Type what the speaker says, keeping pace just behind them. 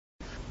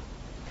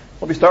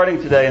We'll be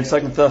starting today in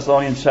 2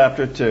 Thessalonians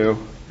chapter 2.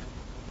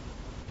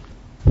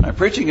 I'm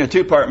preaching a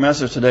two-part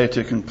message today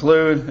to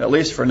conclude, at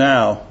least for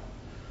now,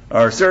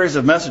 our series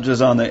of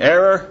messages on the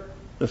error,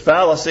 the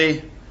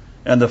fallacy,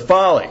 and the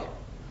folly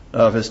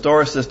of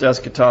historicist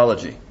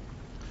eschatology.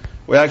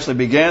 We actually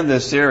began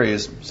this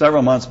series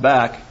several months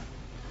back,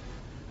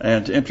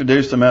 and to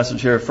introduce the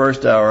message here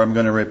first hour, I'm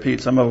going to repeat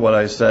some of what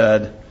I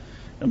said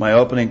in my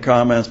opening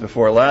comments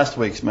before last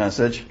week's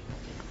message.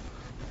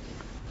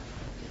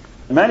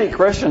 Many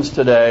Christians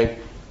today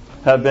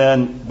have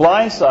been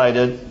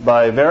blindsided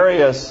by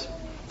various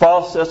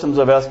false systems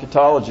of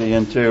eschatology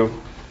into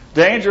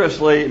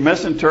dangerously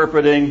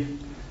misinterpreting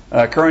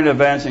current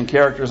events and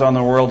characters on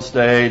the world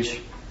stage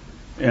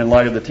in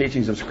light of the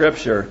teachings of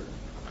Scripture.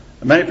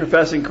 Many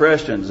professing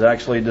Christians,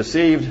 actually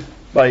deceived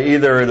by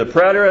either the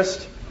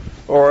preterist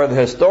or the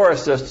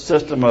historicist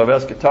system of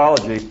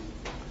eschatology,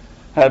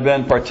 have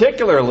been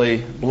particularly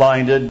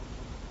blinded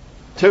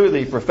to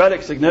the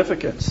prophetic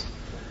significance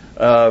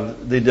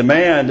of the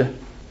demand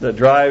that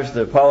drives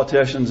the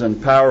politicians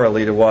and power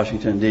elite of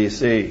Washington,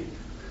 D.C.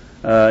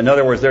 In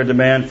other words, their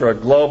demand for a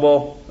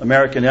global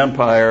American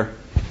empire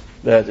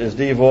that is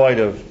devoid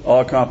of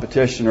all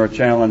competition or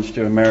challenge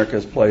to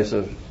America's place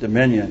of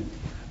dominion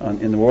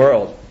in the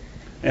world.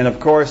 And of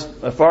course,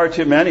 far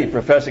too many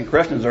professing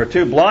Christians are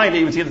too blind to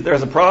even see that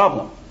there's a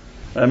problem.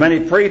 Many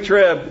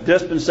pre-trib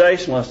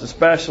dispensationalists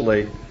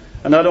especially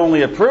not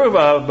only approve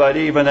of, but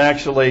even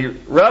actually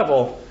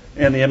revel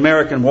in the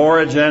American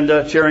war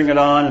agenda, cheering it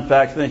on, in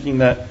fact thinking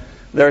that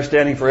they're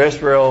standing for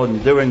Israel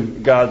and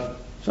doing God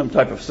some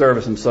type of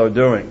service in so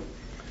doing.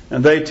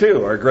 And they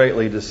too are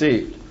greatly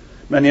deceived.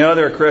 Many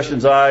other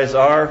Christians' eyes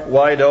are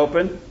wide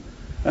open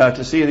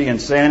to see the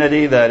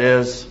insanity that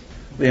is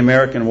the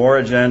American war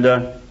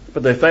agenda,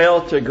 but they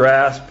fail to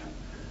grasp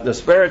the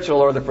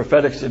spiritual or the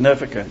prophetic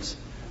significance,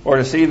 or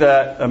to see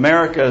that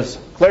America's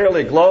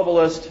clearly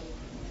globalist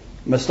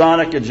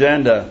Masonic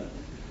agenda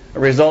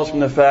results from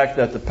the fact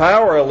that the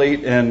power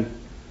elite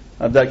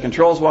that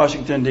controls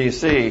Washington,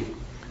 D.C.,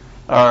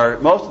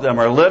 most of them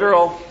are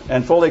literal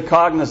and fully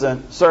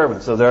cognizant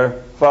servants of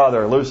their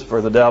father, Lucifer,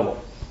 the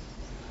devil,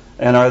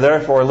 and are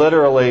therefore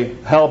literally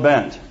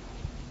hell-bent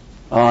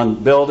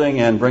on building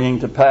and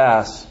bringing to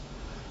pass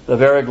the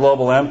very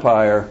global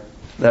empire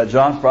that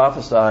John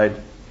prophesied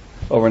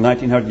over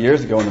 1900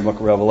 years ago in the book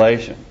of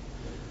Revelation.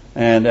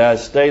 And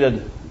as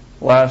stated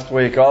last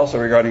week also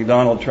regarding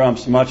Donald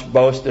Trump's much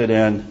boasted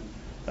and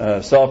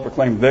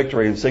self-proclaimed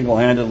victory in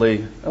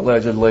single-handedly,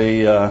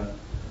 allegedly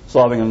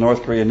solving the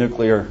North Korea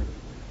nuclear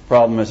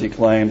problem, as he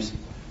claims,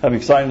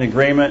 having signed an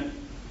agreement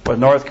with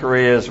North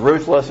Korea's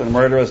ruthless and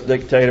murderous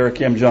dictator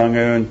Kim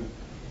Jong-un.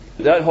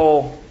 That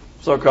whole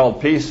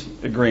so-called peace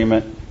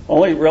agreement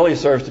only really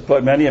serves to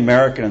put many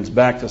Americans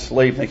back to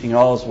sleep, thinking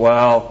all is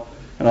well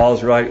and all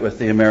is right with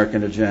the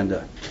American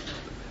agenda,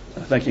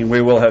 thinking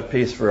we will have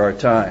peace for our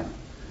time.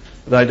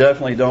 But I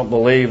definitely don't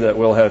believe that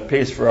we'll have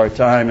peace for our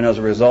time, and as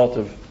a result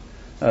of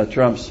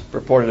Trump's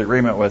purported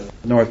agreement with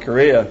North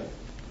Korea.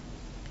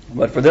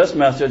 But for this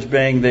message,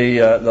 being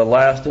the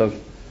last of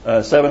a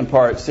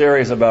 7-part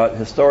series about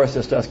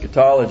historicist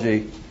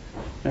eschatology,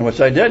 in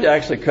which I did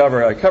actually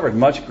covered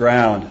much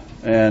ground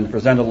and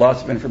presented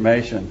lots of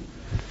information.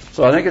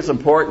 So I think it's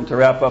important to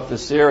wrap up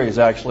this series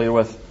actually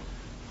with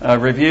a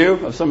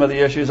review of some of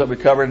the issues that we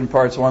covered in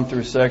parts 1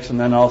 through 6, and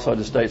then also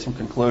to state some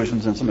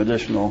conclusions and some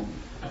additional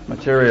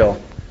material.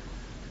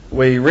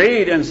 We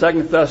read in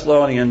 2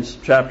 Thessalonians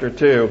chapter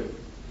 2,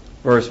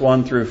 verse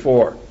 1 through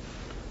 4.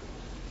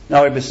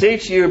 Now we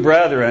beseech you,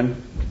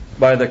 brethren,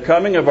 by the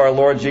coming of our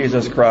Lord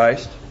Jesus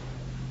Christ,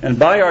 and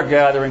by our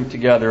gathering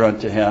together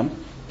unto him,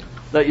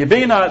 that ye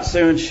be not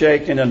soon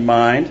shaken in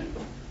mind,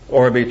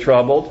 or be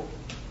troubled,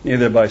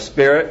 neither by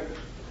spirit,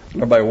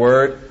 nor by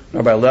word,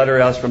 nor by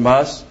letter as from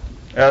us,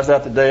 as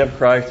that the day of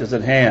Christ is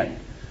at hand.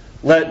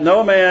 Let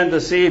no man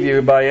deceive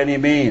you by any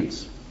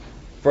means.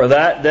 For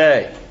that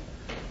day,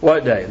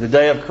 what day? The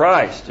day of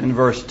Christ, in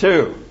verse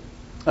 2.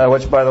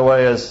 Which, by the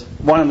way, is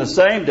one and the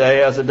same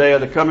day as the day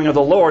of the coming of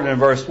the Lord in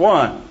verse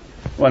 1,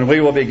 when we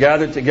will be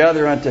gathered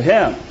together unto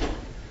him,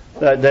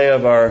 that day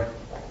of our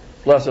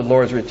blessed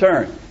Lord's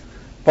return.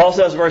 Paul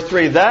says, verse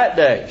 3, that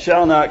day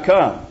shall not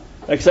come,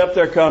 except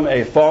there come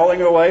a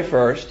falling away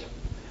first,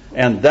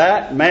 and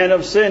that man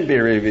of sin be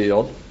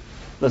revealed,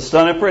 the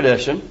son of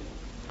perdition,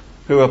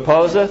 who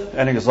opposeth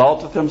and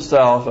exalteth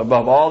himself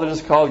above all that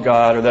is called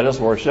God or that is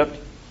worshipped,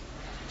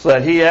 so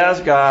that he as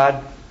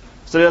God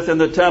sitteth in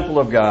the temple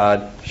of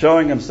God,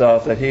 showing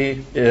himself that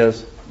he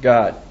is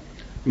God.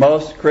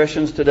 Most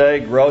Christians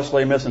today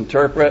grossly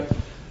misinterpret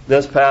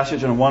this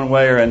passage in one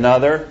way or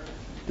another.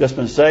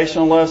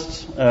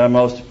 Dispensationalists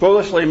most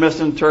foolishly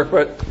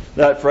misinterpret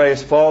that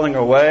phrase falling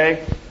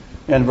away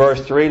in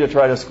verse 3 to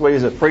try to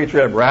squeeze a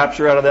pre-trib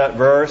rapture out of that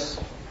verse,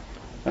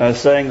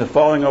 saying the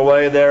falling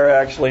away there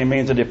actually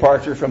means a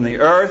departure from the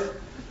earth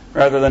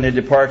rather than a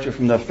departure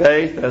from the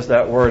faith, as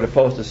that word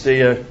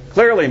apostasia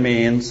clearly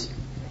means.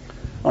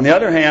 On the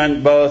other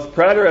hand, both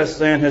preterists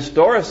and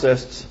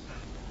historicists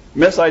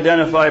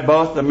misidentify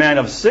both the man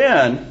of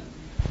sin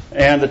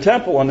and the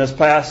temple in this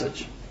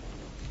passage.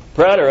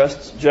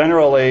 Preterists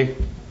generally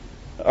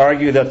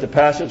argue that the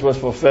passage was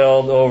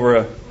fulfilled over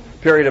a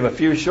period of a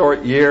few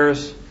short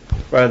years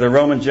by the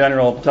Roman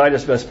general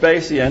Titus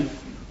Vespasian,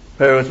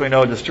 who, as we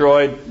know,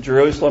 destroyed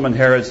Jerusalem and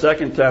Herod's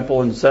second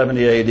temple in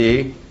 70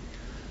 A.D.,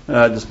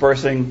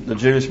 dispersing the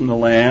Jews from the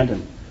land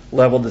and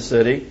leveled the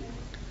city.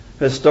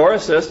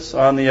 Historicists,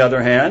 on the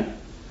other hand,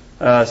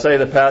 say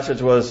the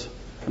passage was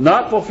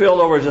not fulfilled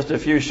over just a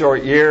few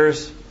short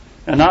years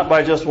and not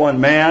by just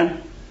one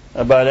man,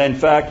 but in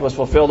fact was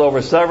fulfilled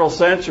over several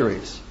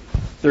centuries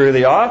through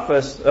the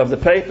office of the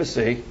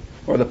papacy,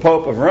 or the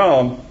Pope of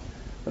Rome,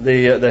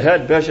 the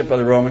head bishop of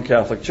the Roman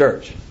Catholic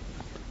Church.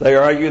 They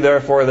argue,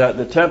 therefore, that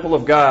the temple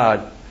of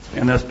God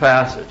in this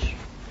passage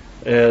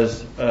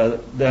is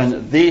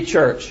then the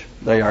church,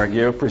 they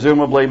argue,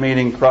 presumably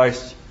meaning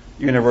Christ's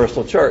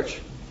universal church.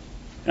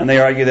 And they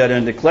argue that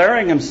in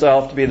declaring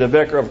himself to be the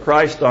vicar of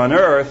Christ on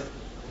earth,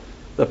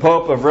 the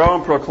Pope of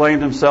Rome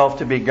proclaimed himself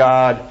to be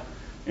God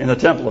in the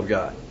temple of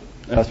God.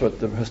 That's what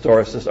the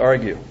historicists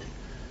argue.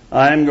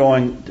 I'm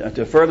going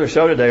to further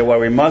show today why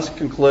we must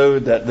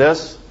conclude that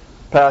this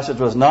passage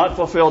was not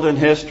fulfilled in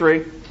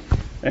history,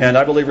 and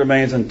I believe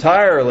remains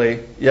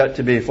entirely yet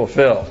to be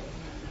fulfilled.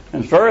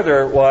 And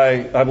further,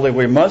 why I believe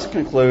we must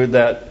conclude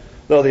that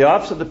though the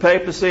office of the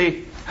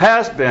papacy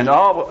has been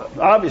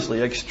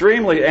obviously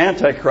extremely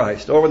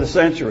antichrist over the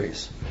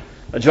centuries,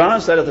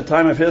 John said at the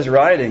time of his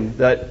writing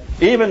that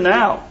even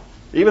now,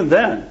 even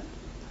then,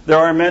 there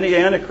are many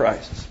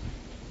antichrists.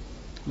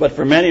 But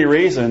for many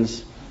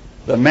reasons,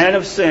 the man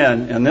of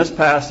sin in this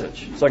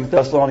passage, 2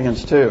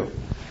 Thessalonians 2,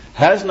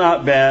 has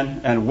not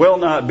been and will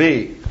not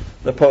be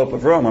the Pope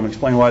of Rome. I'm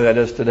explaining why that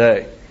is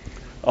today.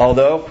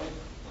 Although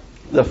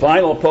the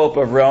final Pope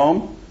of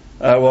Rome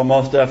will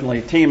most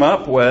definitely team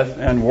up with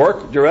and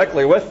work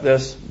directly with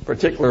this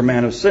particular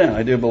man of sin.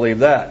 I do believe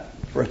that,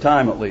 for a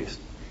time at least.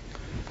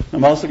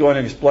 I'm also going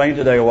to explain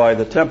today why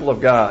the temple of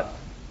God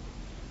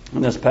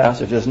in this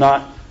passage is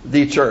not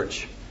the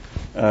church,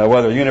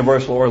 whether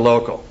universal or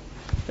local.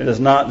 It is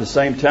not the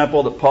same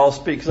temple that Paul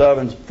speaks of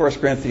in 1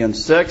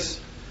 Corinthians 6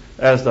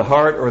 as the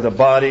heart or the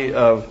body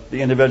of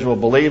the individual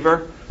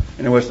believer,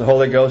 in which the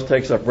Holy Ghost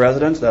takes up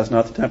residence. That's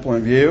not the temple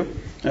in view.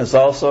 And it's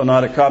also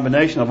not a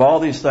combination of all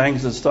these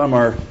things that some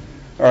are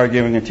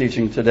arguing and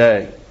teaching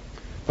today.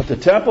 But the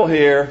temple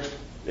here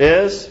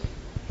is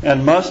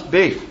and must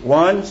be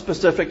one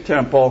specific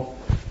temple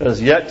that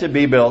is yet to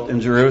be built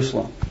in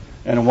Jerusalem,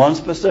 and one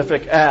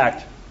specific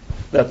act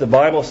that the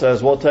Bible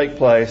says will take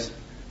place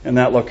in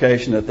that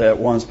location at that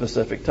one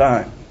specific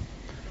time.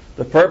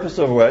 The purpose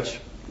of which,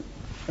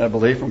 I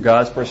believe from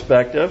God's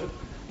perspective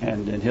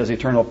and in His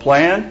eternal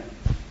plan,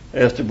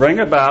 is to bring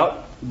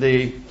about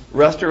the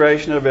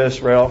restoration of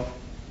Israel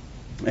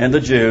and the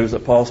Jews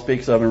that Paul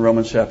speaks of in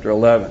Romans chapter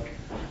 11.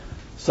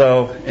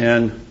 So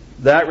in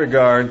that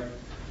regard,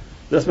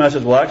 this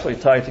message will actually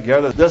tie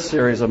together this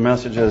series of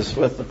messages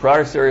with the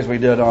prior series we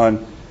did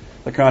on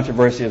the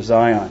controversy of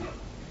Zion.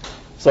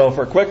 So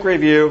for a quick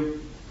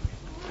review,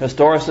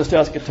 historicist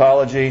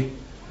eschatology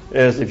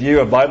is the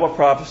view of Bible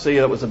prophecy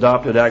that was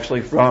adopted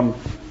actually from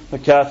the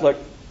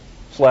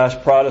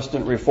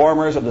Catholic/Protestant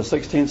reformers of the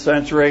 16th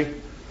century,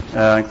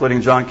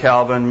 including John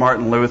Calvin,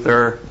 Martin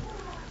Luther,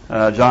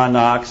 John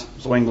Knox,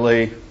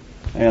 Zwingli,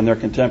 and their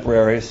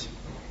contemporaries,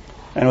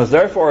 and was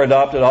therefore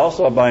adopted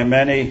also by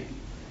many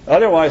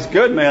otherwise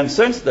good men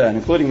since then,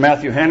 including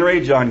Matthew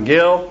Henry, John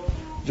Gill,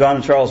 John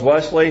and Charles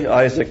Wesley,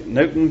 Isaac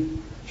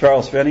Newton,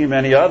 Charles Finney,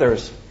 many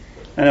others.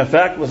 And in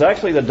fact was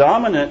actually the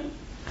dominant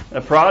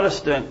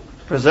Protestant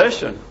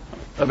position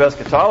of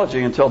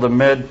eschatology until the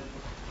mid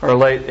or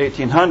late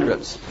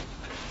 1800s.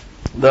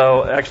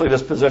 Though actually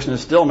this position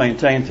is still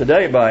maintained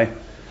today by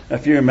a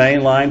few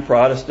mainline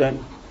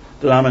Protestant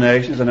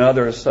denominations and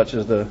others such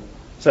as the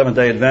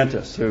Seventh-day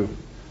Adventists who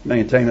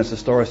maintain this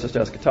historicist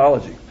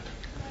eschatology.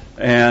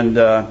 And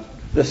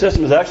the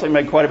system has actually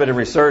made quite a bit of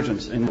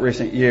resurgence in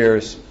recent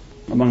years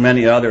among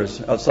many others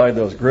outside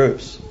those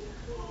groups.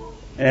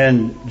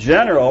 In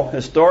general,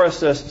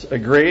 historicists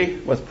agree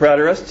with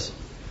preterists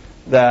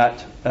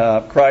that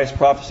Christ's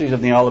prophecies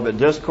of the Olivet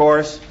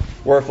Discourse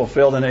were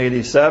fulfilled in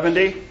AD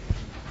 70,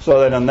 so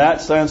that in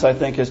that sense I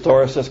think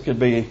historicists could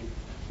be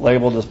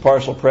labeled as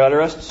partial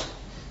preterists.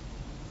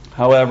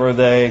 However,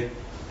 they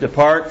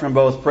depart from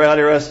both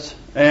preterists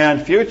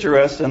and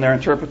futurists in their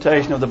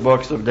interpretation of the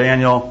books of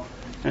Daniel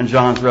and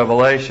John's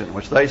Revelation,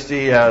 which they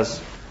see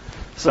as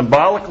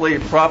symbolically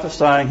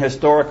prophesying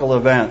historical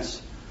events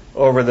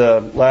over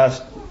the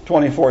last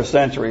 24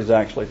 centuries,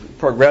 actually,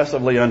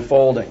 progressively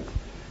unfolding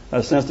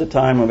since the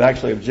time of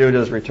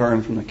Judah's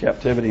return from the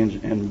captivity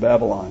in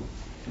Babylon.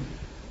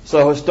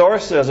 So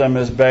historicism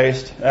is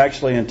based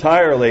actually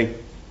entirely,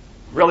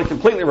 really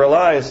completely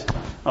relies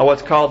on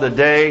what's called the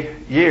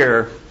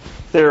day-year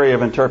theory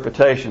of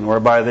interpretation,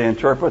 whereby they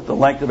interpret the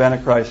length of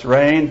Antichrist's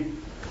reign,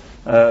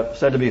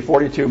 said to be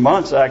 42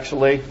 months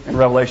actually in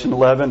Revelation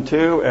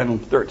 11:2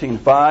 and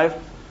 13:5,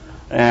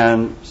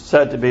 and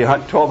said to be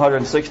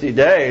 1,260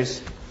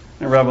 days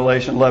in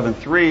Revelation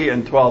 11:3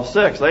 and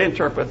 12:6. They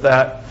interpret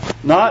that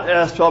not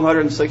as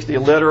 1,260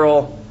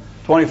 literal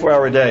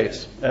 24-hour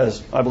days,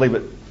 as I believe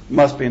it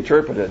must be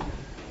interpreted,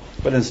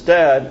 but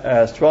instead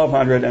as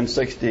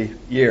 1,260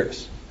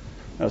 years.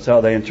 That's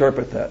how they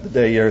interpret that, the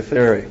day-year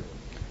theory,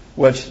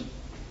 which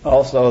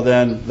also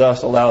then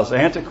thus allows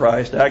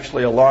Antichrist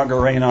actually a longer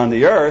reign on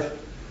the earth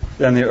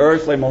than the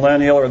earthly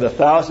millennial or the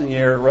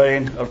 1,000-year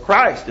reign of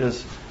Christ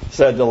is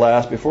said to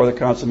last before the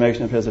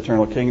consummation of his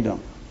eternal kingdom.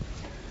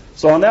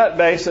 So on that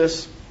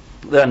basis,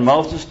 then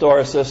most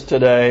historicists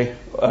today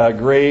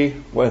agree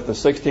with the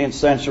 16th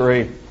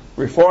century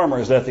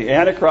reformers that the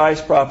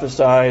Antichrist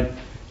prophesied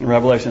in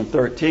Revelation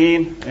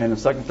 13 and in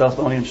 2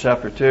 Thessalonians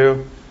chapter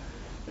 2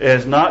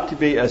 is not to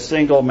be a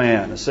single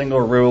man, a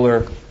single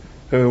ruler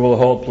who will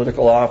hold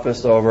political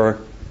office over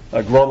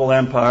a global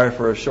empire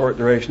for a short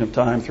duration of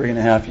time,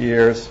 3.5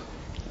 years,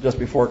 just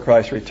before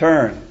Christ's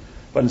return,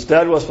 but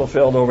instead was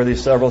fulfilled over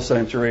these several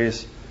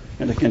centuries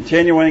in the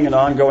continuing and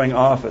ongoing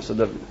office of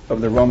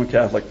the Roman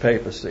Catholic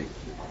papacy.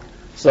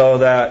 So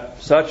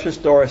that such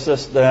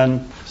historicists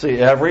then see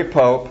every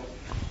pope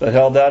that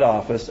held that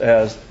office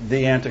as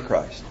the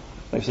Antichrist.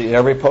 They see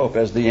every pope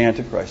as the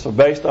Antichrist. So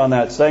based on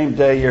that same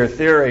day-year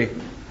theory,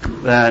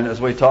 then, as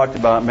we talked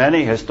about,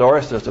 many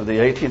historicists of the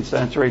 18th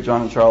century,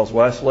 John and Charles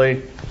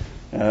Wesley,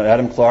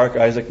 Adam Clarke,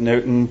 Isaac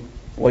Newton,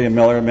 William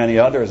Miller, and many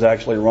others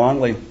actually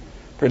wrongly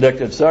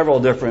predicted several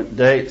different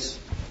dates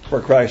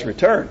for Christ's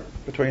return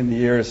between the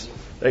years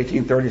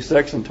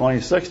 1836 and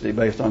 2060,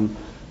 based on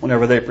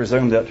whenever they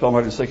presumed that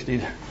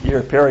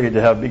 1,260-year period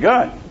to have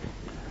begun.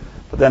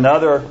 But then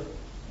other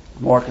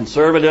more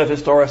conservative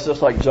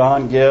historicists like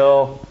John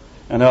Gill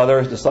and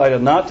others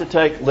decided not to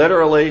take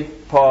literally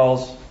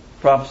Paul's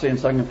prophecy in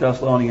 2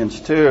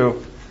 Thessalonians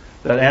 2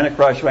 that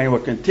Antichrist's reign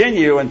would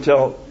continue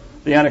until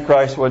the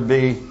Antichrist would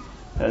be,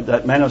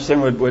 that man of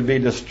sin would be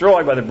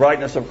destroyed by the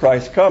brightness of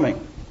Christ's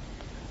coming.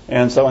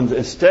 And so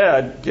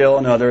instead, Gill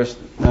and others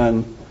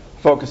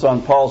focus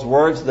on Paul's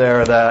words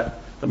there that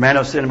the man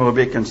of sin will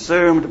be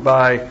consumed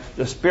by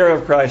the spirit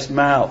of Christ's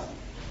mouth,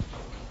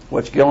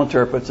 which Gill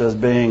interprets as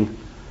being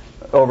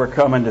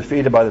overcome and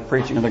defeated by the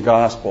preaching of the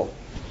gospel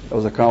that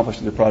was accomplished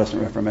in the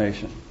Protestant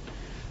Reformation.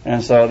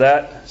 And so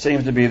that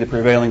seems to be the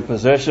prevailing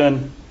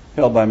position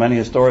held by many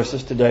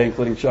historicists today,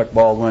 including Chuck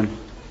Baldwin,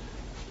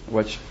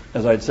 which,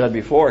 as I'd said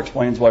before,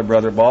 explains why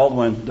Brother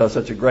Baldwin does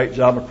such a great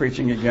job of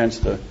preaching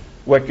against the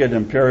wicked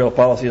imperial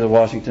policies of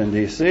Washington,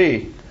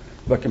 D.C.,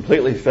 but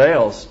completely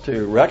fails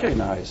to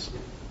recognize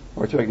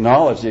or to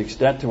acknowledge the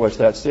extent to which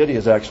that city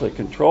is actually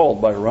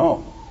controlled by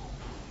Rome.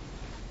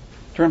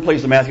 Turn,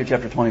 please, to Matthew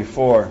chapter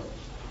 24.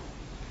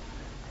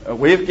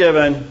 We've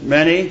given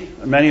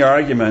many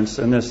arguments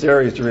in this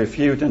series to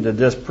refute and to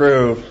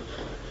disprove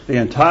the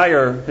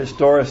entire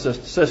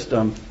historicist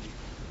system.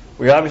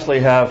 We obviously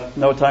have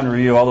no time to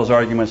review all those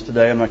arguments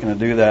today. I'm not going to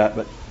do that.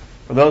 But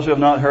for those who have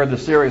not heard the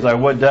series, I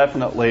would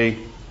definitely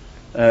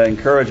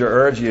encourage or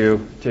urge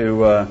you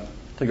to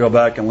go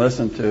back and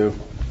listen to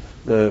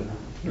the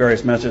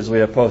various messages we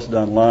have posted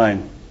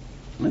online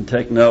and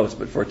take notes.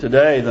 But for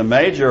today, the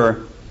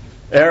major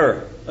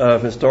error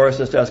of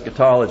historicist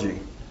eschatology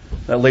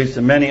that leads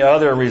to many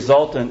other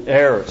resultant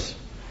errors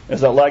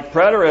is that, like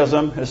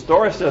preterism,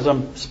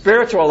 historicism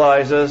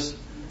spiritualizes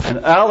and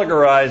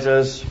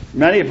allegorizes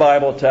many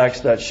Bible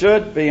texts that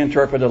should be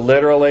interpreted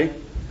literally,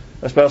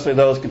 especially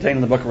those contained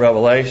in the book of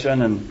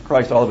Revelation and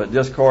Christ's Olivet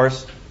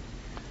Discourse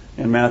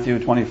in Matthew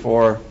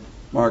 24,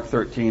 Mark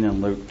 13,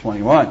 and Luke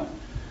 21.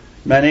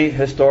 Many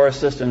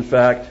historicists, in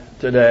fact,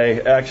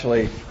 today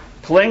actually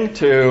cling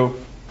to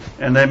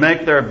and they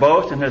make their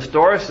boast in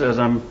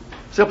historicism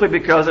simply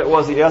because it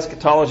was the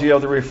eschatology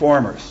of the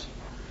reformers,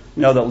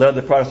 that led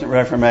the Protestant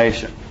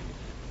Reformation.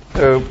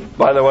 Who,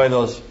 by the way,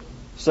 those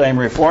same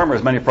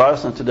reformers, many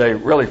Protestants today,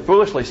 really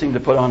foolishly seem to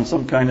put on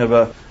some kind of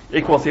a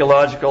equal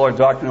theological or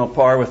doctrinal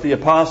par with the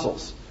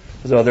apostles,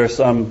 as though they're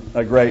some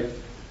great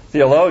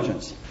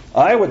theologians.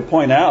 I would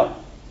point out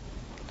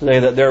today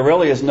that there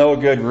really is no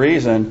good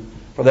reason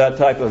for that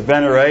type of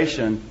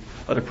veneration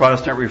of the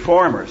Protestant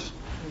reformers.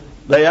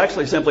 They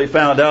actually simply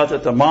found out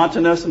that the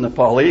Montanists and the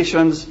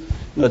Paulicians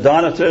and the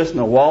Donatists and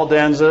the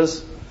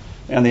Waldenses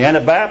and the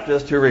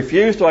Anabaptists, who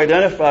refused to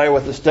identify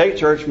with the state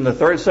church from the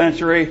 3rd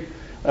century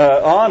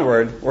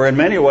onward, were in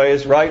many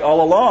ways right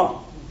all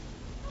along.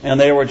 And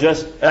they were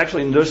just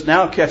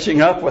now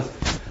catching up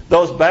with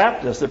those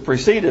Baptists that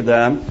preceded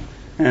them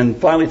and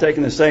finally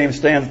taking the same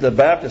stand that the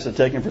Baptists had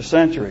taken for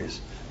centuries,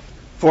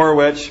 for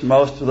which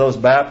most of those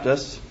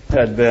Baptists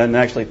had been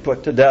actually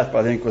put to death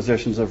by the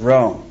Inquisitions of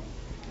Rome.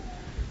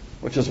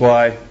 Which is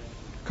why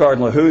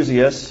Cardinal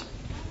Husius,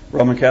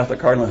 Roman Catholic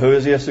Cardinal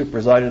Husius, who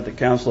presided at the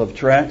Council of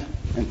Trent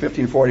in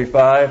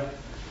 1545,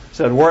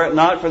 said, "Were it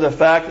not for the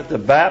fact that the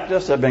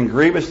Baptists have been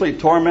grievously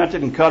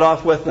tormented and cut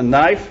off with the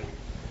knife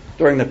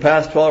during the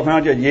past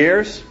 1,200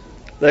 years,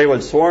 they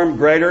would swarm in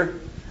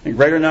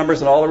greater numbers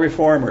than all the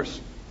reformers."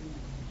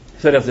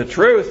 He said, if the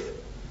truth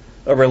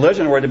of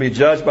religion were to be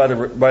judged by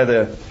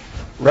the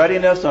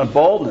readiness and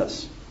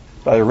boldness,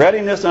 by the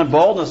readiness and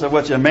boldness of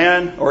which a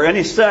man or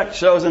any sect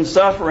shows in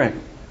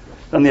suffering,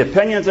 then the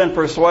opinions and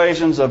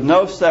persuasions of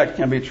no sect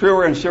can be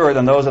truer and surer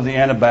than those of the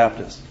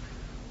Anabaptists.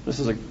 This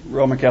is a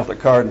Roman Catholic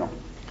cardinal.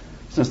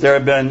 Since there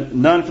have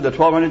been none for the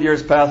 1200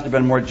 years past that have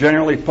been more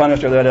generally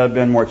punished, or that have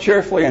been more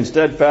cheerfully and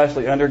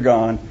steadfastly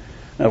undergone,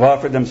 and have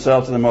offered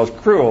themselves to the most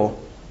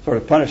cruel sort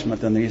of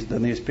punishment than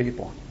these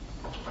people.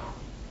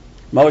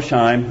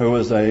 Mosheim, who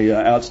was an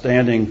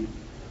outstanding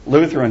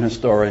Lutheran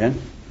historian,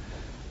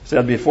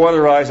 said, before the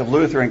rise of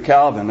Luther and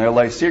Calvin, there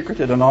lay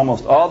secreted in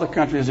almost all the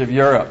countries of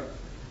Europe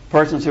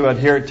persons who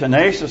adhered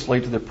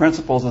tenaciously to the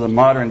principles of the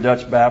modern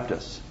Dutch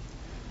Baptists.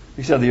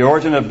 He said, the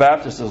origin of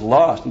Baptists is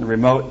lost in the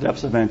remote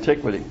depths of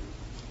antiquity.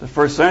 The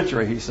first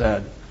century, he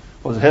said,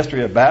 was a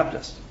history of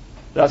Baptists.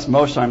 That's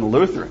Mosheim the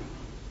Lutheran.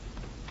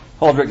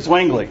 Huldrych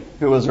Zwingli,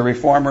 who was a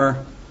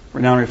reformer,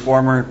 renowned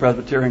reformer,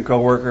 Presbyterian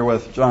co-worker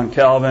with John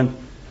Calvin,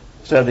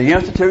 said, the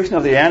institution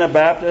of the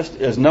Anabaptist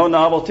is no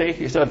novelty.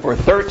 He said, for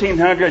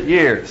 1,300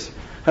 years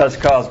has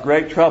caused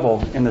great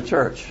trouble in the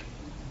church.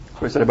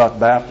 That's what he said about the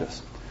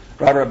Baptists.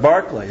 Robert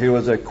Barclay, who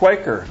was a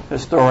Quaker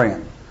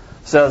historian,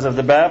 says of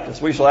the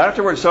Baptists, we shall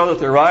afterwards show that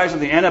the rise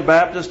of the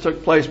Anabaptists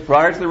took place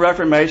prior to the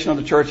Reformation of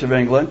the Church of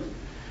England.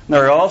 And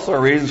there are also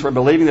reasons for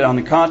believing that on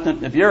the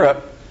continent of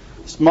Europe,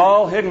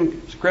 small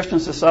hidden Christian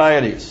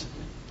societies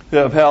who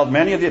have held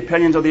many of the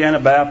opinions of the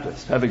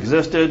Anabaptists have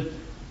existed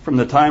from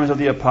the times of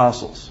the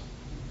apostles.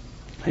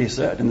 He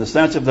said, in the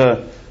sense of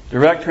the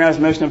direct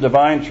transmission of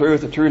divine truth,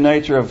 the true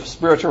nature of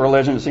spiritual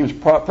religion, it seems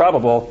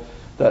probable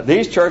that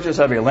these churches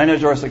have a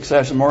lineage or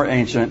succession more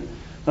ancient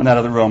than that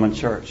of the Roman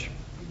Church.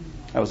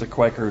 That was a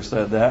Quaker who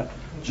said that.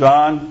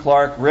 John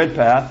Clark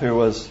Ridpath,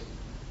 who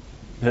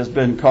has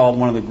been called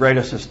one of the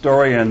greatest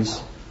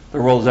historians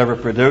the world has ever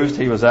produced.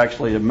 He was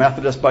actually a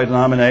Methodist by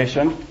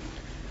denomination.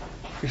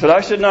 He said,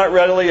 I should not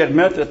readily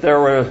admit that there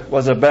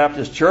was a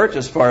Baptist church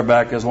as far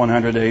back as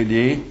 100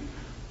 A.D.,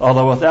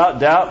 although without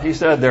doubt, he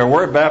said, there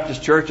were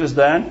Baptist churches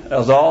then,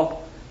 as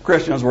all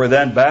Christians were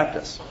then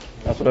Baptists.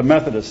 That's what a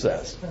Methodist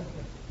says.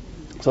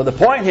 So the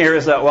point here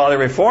is that while the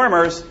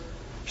Reformers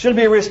should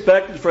be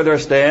respected for their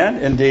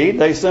stand, indeed,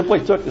 they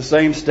simply took the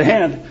same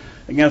stand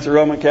against the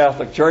Roman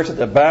Catholic Church that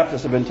the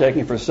Baptists have been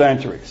taking for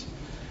centuries.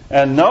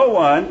 And no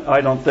one,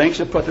 I don't think,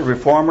 should put the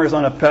Reformers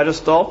on a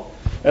pedestal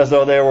as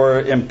though they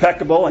were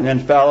impeccable and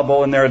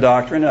infallible in their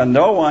doctrine, and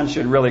no one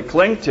should really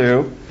cling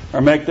to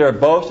or make their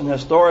boast in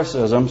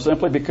historicism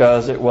simply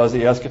because it was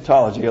the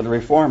eschatology of the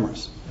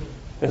Reformers,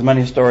 as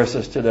many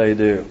historicists today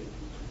do.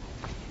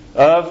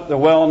 Of the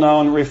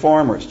well-known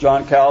Reformers,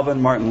 John Calvin,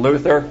 Martin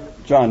Luther,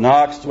 John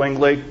Knox,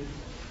 Zwingli,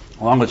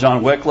 along with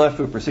John Wycliffe,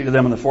 who preceded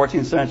them in the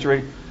 14th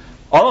century,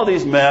 all of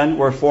these men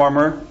were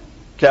former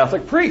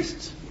Catholic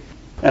priests.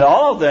 And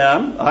all of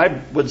them,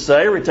 I would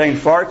say, retained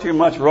far too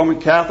much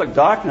Roman Catholic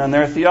doctrine in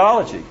their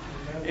theology,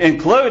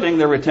 including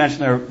their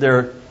retention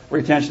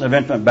of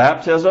infant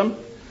baptism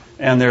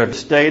and their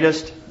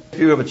statist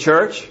view of a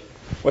church,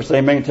 which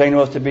they maintained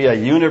was to be a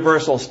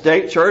universal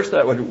state church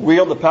that would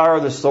wield the power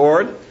of the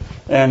sword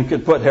and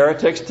could put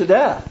heretics to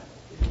death.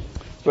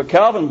 That's what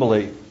Calvin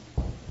believed.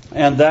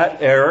 And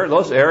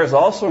those errors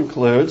also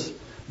includes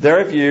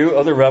their view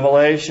of the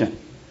revelation,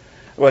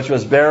 which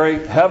was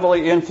very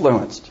heavily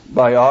influenced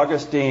by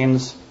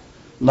Augustine's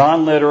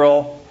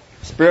non-literal,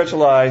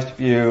 spiritualized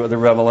view of the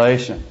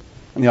revelation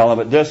in the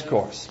Olivet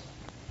Discourse.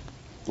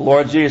 The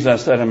Lord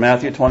Jesus said in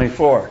Matthew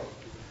 24,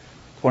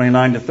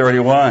 29 to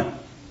 31,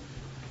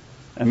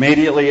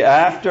 immediately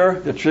after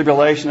the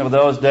tribulation of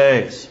those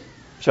days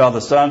shall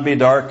the sun be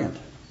darkened,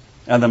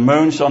 and the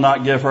moon shall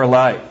not give her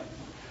light,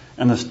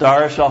 and the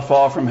stars shall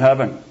fall from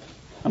heaven,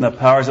 and the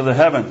powers of the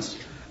heavens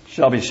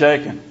shall be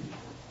shaken.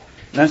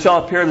 Then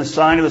shall appear the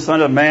sign of the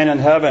Son of Man in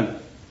heaven,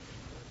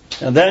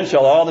 and then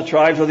shall all the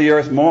tribes of the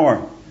earth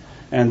mourn,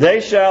 and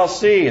they shall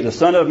see the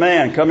Son of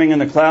Man coming in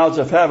the clouds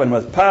of heaven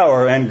with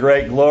power and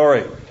great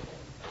glory.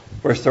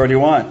 Verse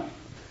 31,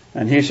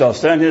 and he shall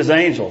send his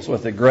angels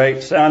with the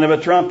great sound of a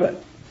trumpet,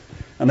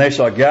 and they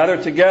shall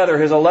gather together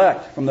his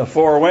elect from the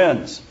four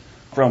winds,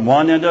 from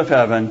one end of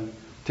heaven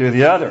to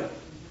the other.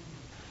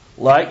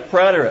 Like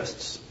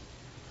preterists,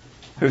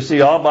 who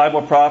see all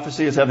Bible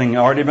prophecy as having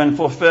already been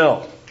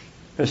fulfilled,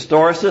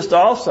 historicists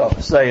also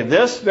say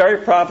this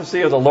very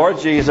prophecy of the Lord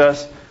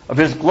Jesus, of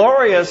his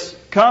glorious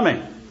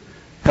coming,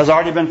 has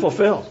already been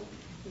fulfilled.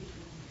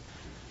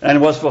 And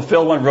was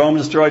fulfilled when Rome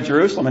destroyed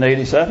Jerusalem in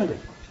AD 70.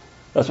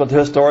 That's what the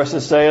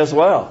historicists say as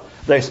well.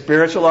 They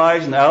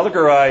spiritualize and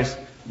allegorize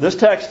this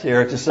text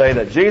here to say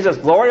that Jesus'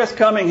 glorious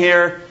coming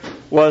here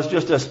was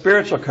just a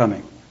spiritual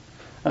coming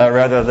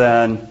rather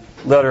than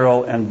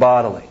literal and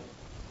bodily.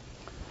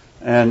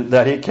 And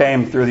that he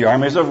came through the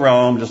armies of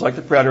Rome, just like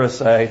the preterists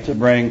say, to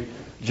bring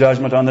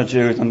judgment on the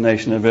Jews and the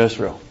nation of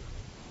Israel.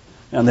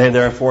 And they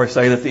therefore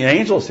say that the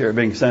angels here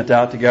being sent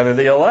out to gather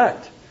the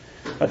elect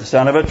at the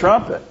sound of a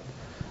trumpet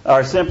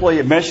are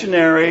simply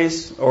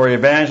missionaries or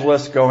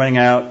evangelists going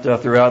out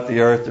throughout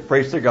the earth to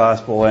preach the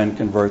gospel and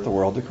convert the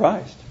world to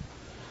Christ.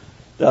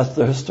 That's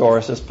the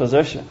historicist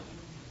position.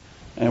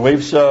 And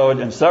we've showed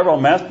in several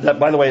messages that,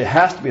 by the way, it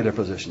has to be their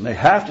position. They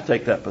have to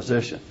take that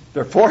position.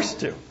 They're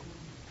forced to.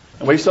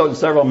 And we've showed in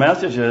several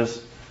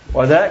messages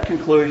Well, that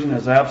conclusion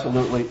is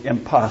absolutely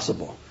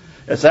impossible.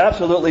 It's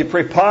absolutely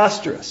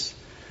preposterous.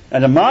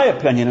 And in my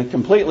opinion, it's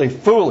completely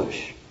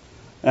foolish.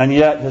 And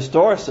yet,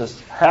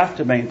 historicists have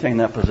to maintain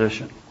that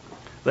position.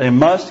 They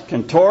must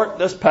contort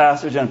this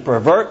passage and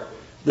pervert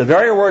the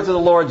very words of the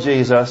Lord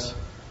Jesus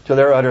to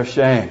their utter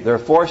shame. They're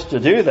forced to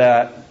do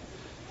that.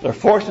 They're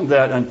forced into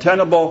that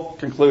untenable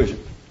conclusion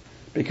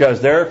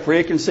because their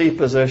preconceived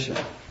position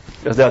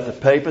is that the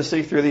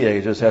papacy through the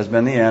ages has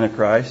been the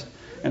Antichrist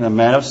and a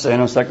man of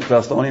sin in 2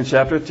 Thessalonians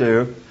chapter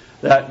 2,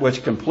 that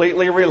which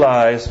completely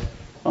relies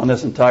on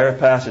this entire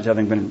passage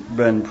having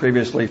been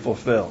previously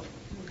fulfilled,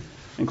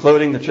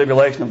 including the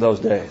tribulation of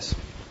those days,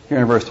 here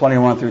in verse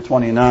 21 through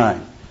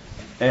 29,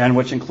 and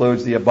which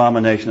includes the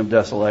abomination of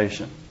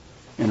desolation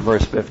in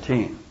verse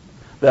 15.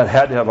 That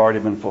had to have already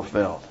been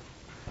fulfilled.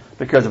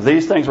 Because if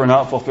these things were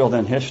not fulfilled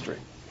in history,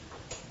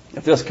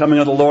 if this coming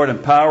of the Lord in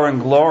power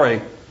and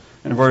glory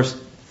in verse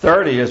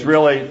 30 is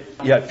really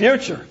yet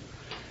future,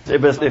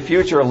 if it's the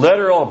future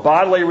literal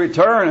bodily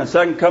return and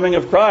second coming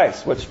of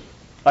Christ, which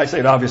I say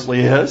it obviously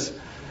is,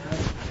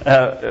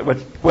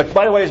 which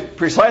by the way is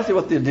precisely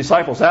what the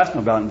disciples asked him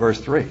about in verse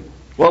 3.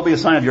 What will be a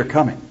sign of your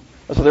coming?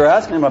 That's what they're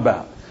asking him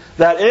about.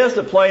 That is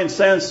the plain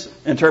sense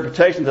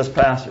interpretation of this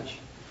passage,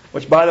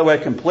 which by the way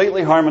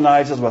completely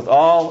harmonizes with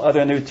all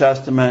other New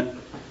Testament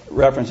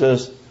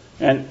references,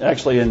 and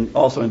actually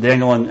also in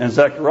Daniel and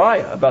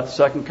Zechariah about the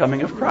second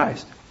coming of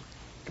Christ.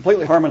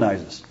 Completely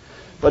harmonizes.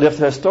 But if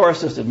the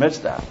historicist admits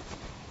that,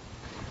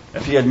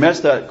 if he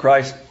admits that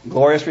Christ's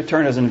glorious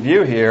return is in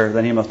view here,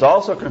 then he must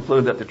also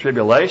conclude that the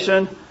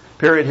tribulation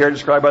period here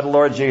described by the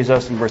Lord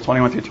Jesus in verse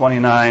 21 through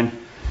 29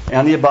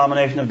 and the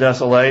abomination of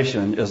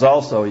desolation is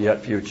also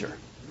yet future,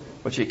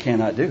 which he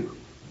cannot do.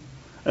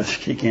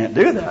 He can't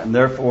do that. And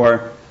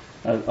therefore,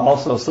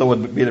 also so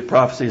would be the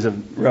prophecies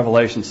of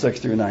Revelation 6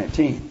 through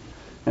 19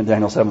 and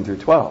Daniel 7 through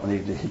 12.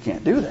 And he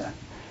can't do that.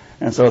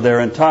 And so their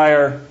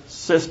entire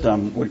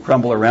system would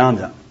crumble around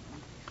them.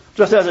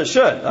 Just as it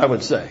should, I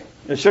would say.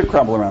 It should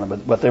crumble around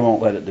them, but they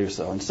won't let it do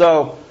so. And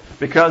so,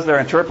 because their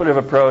interpretive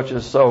approach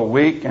is so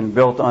weak and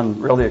built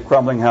on really a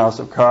crumbling house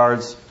of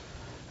cards,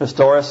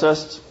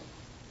 historicists,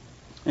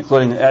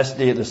 including the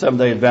SD, the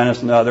Seventh-day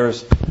Adventists and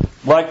others,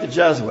 like the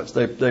Jesuits,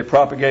 they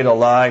propagate a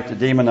lie to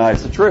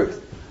demonize the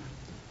truth.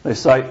 They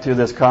cite to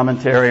this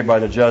commentary by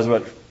the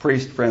Jesuit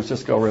priest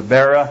Francisco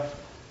Ribera.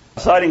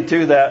 Citing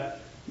to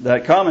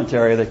that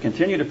commentary, they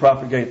continue to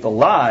propagate the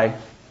lie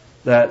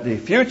that the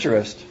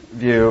futurist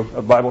view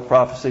of Bible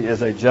prophecy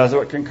is a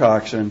Jesuit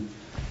concoction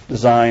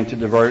designed to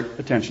divert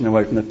attention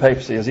away from the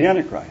papacy as the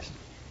Antichrist.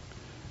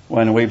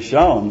 When we've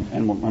shown,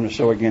 and I'm going to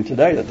show again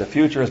today, that the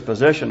futurist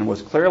position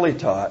was clearly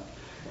taught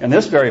in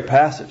this very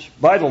passage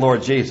by the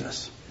Lord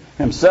Jesus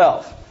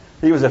himself.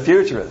 He was a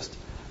futurist.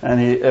 And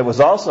it was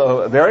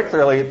also very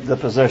clearly the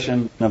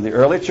position of the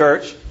early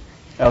church,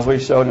 as we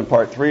showed in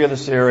part 3 of the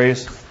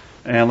series,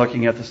 and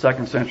looking at the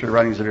 2nd century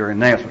writings of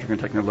Irenaeus, which we're going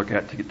to take a look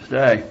at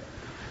today.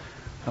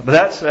 But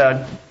that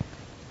said,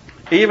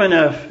 even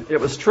if it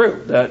was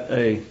true that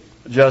a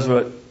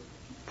Jesuit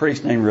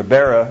priest named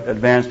Ribera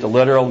advanced a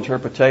literal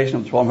interpretation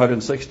of the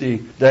 1260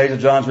 days of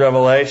John's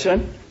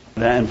Revelation,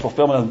 and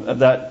fulfillment of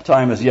that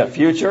time is yet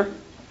future,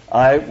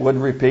 I would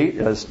repeat,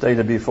 as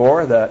stated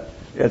before, that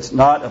it's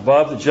not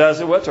above the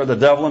Jesuits or the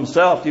devil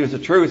himself to use the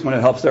truth when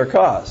it helps their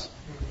cause.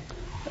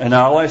 And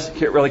all I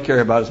really care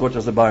about is what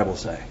does the Bible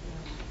say.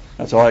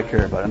 That's all I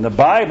care about. And the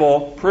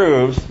Bible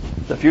proves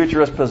the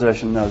futurist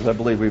position, as I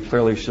believe we've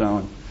clearly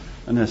shown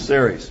in this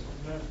series.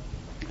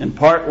 In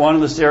part 1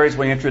 of the series,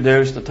 we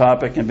introduced the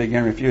topic and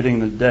began refuting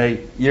the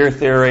day-year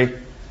theory.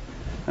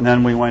 And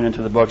then we went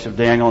into the books of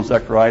Daniel and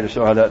Zechariah to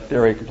show how that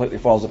theory completely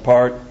falls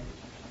apart.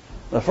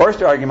 The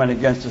first argument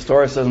against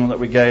historicism that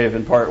we gave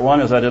in part 1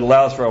 is that it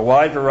allows for a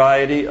wide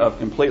variety of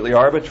completely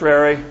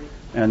arbitrary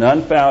and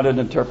unfounded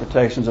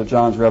interpretations of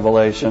John's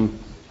Revelation,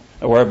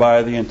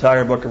 whereby the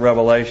entire book of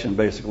Revelation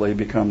basically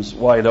becomes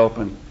wide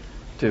open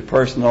to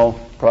personal,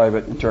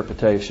 private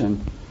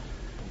interpretation.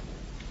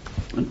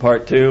 In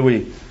part 2,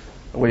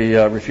 we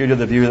refuted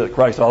the view that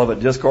Christ's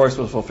Olivet Discourse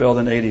was fulfilled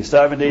in AD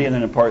 70, and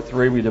then in part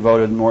 3 we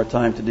devoted more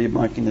time to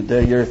debunking the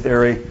day-year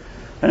theory.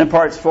 And in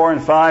parts 4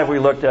 and 5 we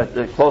looked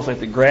closely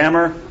at the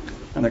grammar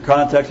and the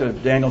context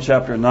of Daniel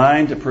chapter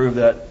 9 to prove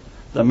that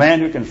the man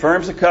who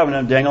confirms the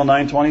covenant, Daniel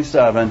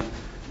 9:27,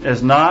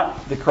 is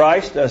not the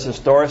Christ as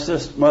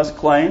historicists must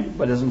claim,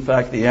 but is in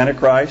fact the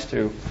Antichrist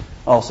who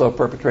also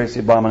perpetrates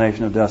the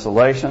abomination of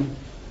desolation,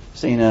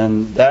 seen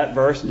in that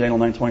verse in Daniel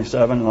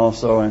 9:27 and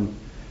also in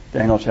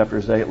Daniel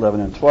chapters 8,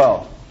 11, and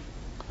 12.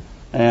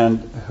 And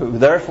who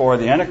therefore,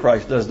 the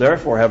Antichrist does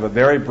therefore have a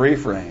very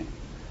brief reign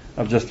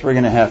of just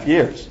 3.5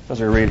 years, as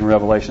we read in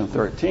Revelation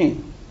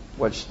 13,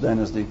 which then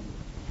is the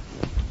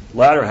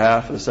latter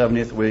half of the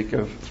 70th week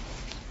of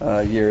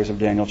years of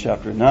Daniel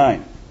chapter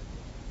 9.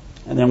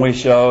 And then we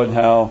showed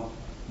how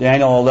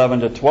Daniel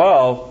 11 to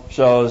 12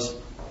 shows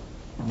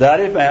that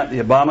event, the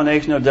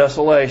abomination of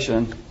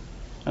desolation,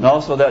 and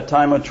also that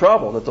time of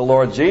trouble that the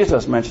Lord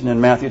Jesus mentioned in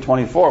Matthew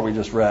 24 we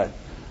just read,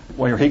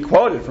 where he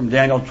quoted from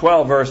Daniel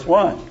 12 verse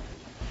 1.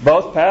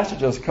 both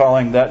passages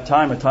calling that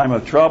time a time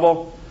of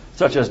trouble,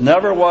 such as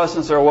never was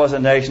since there was a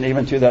nation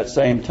even to that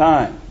same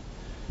time.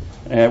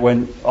 And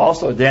when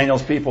also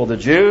Daniel's people, the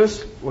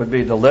Jews, would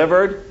be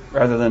delivered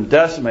rather than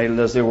decimated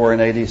as they were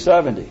in AD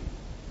 70,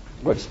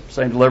 which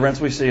same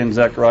deliverance we see in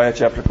Zechariah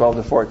chapter 12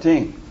 to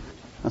 14.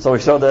 And so we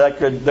showed that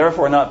could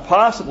therefore not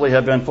possibly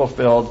have been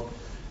fulfilled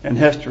in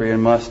history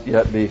and must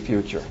yet be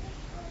future,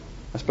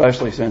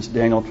 especially since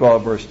Daniel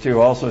 12 verse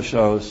 2 also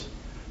shows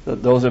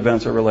that those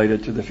events are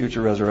related to the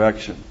future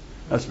resurrection.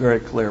 That's very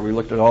clear. We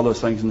looked at all those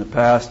things in the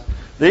past.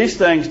 These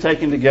things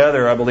taken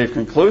together, I believe,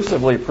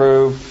 conclusively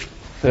prove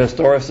the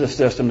historicist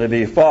system to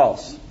be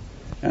false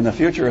and the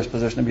futurist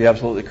position to be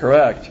absolutely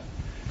correct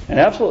and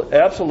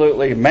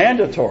absolutely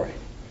mandatory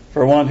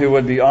for one who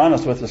would be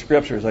honest with the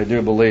Scriptures, I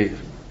do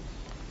believe.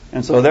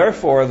 And so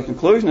therefore, the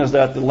conclusion is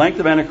that the length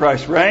of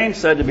Antichrist's reign,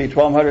 said to be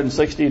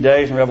 1,260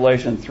 days in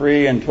Revelation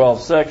 3 and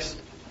 12:6,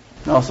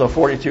 and also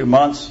 42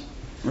 months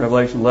in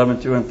Revelation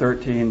 11:2 and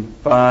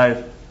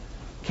 13:5,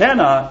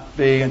 cannot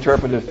be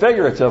interpreted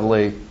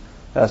figuratively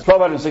as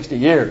 1,260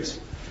 years.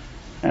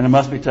 And it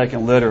must be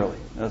taken literally.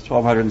 That's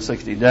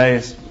 1,260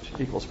 days, which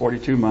equals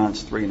 42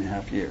 months,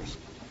 3.5 years.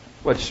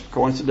 Which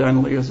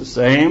coincidentally is the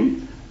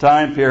same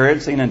time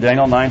period seen in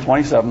Daniel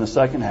 9:27, the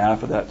second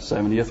half of that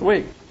 70th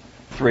week.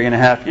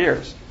 3.5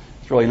 years.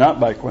 It's really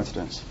not by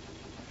coincidence.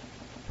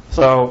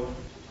 So,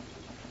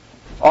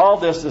 all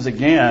this is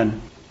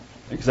again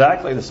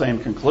exactly the same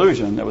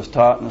conclusion that was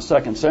taught in the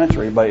 2nd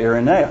century by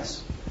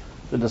Irenaeus,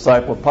 the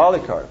disciple of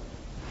Polycarp,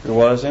 who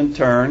was in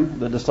turn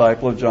the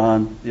disciple of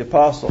John the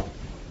Apostle.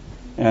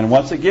 And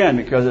once again,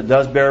 because it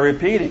does bear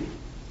repeating,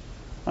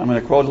 I'm going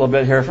to quote a little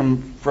bit here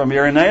from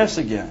Irenaeus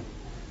again.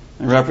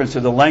 In reference to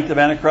the length of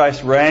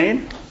Antichrist's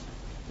reign,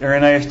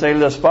 Irenaeus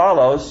stated as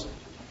follows.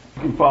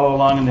 You can follow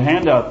along in the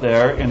handout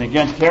there. In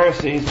Against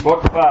Heresies,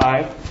 Book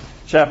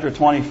 5, Chapter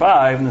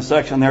 25, in the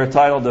section there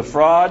titled The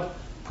Fraud,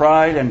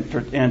 Pride,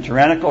 and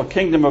Tyrannical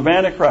Kingdom of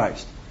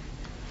Antichrist.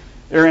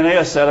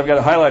 Irenaeus said, I've got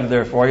it highlighted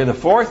there for you, the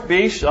fourth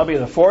beast shall be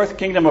the fourth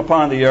kingdom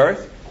upon the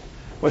earth,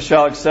 which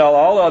shall excel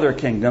all other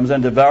kingdoms,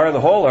 and devour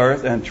the whole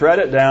earth, and tread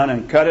it down,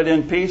 and cut it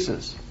in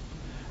pieces.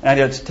 And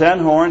its 10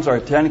 horns are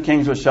 10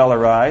 kings which shall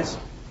arise,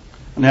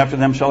 and after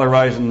them shall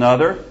arise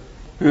another,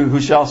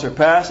 who shall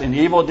surpass in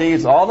evil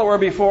deeds all that were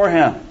before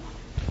him,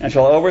 and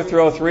shall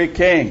overthrow 3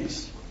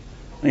 kings.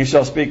 And he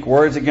shall speak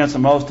words against the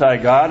Most High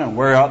God, and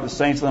wear out the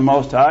saints of the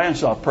Most High, and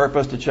shall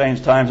purpose to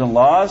change times and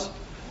laws,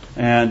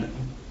 and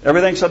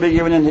everything shall be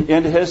given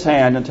into his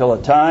hand until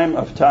a time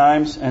of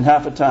times and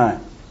half a time.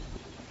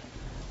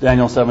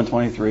 Daniel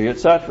 7:23,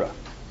 etc.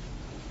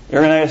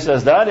 Irenaeus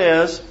says that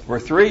is for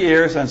 3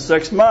 years and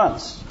 6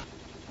 months.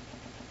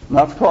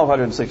 Not for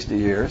 1,260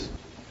 years.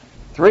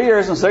 3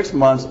 years and 6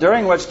 months,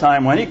 during which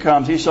time, when he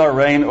comes, he shall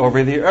reign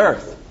over the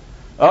earth.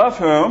 Of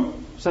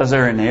whom, says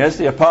Irenaeus,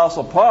 the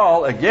Apostle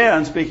Paul,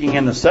 again speaking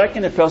in the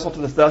 2nd epistle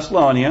to the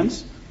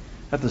Thessalonians,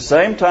 at the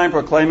same time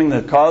proclaiming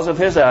the cause of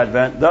his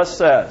advent, thus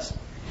says,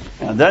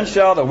 And then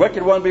shall the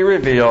wicked one be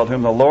revealed,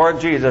 whom the Lord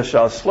Jesus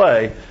shall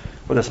slay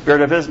with the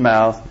spirit of his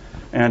mouth,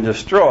 and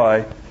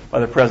destroy by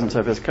the presence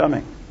of his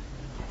coming.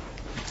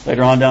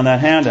 Later on down that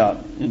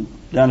handout,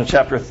 down to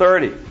chapter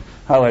 30,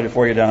 highlighted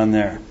for you down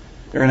there.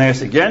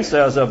 Irenaeus again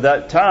says of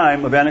that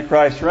time of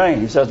Antichrist's reign,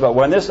 he says, But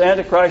when this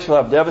Antichrist shall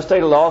have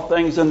devastated all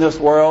things in this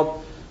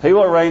world, he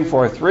will reign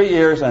for 3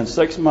 years and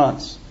 6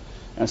 months,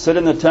 and sit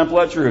in the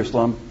temple at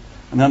Jerusalem,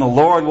 and then the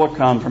Lord will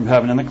come from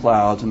heaven in the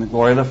clouds in the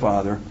glory of the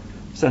Father,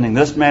 sending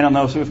this man and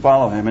those who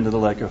follow him into the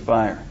lake of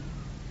fire.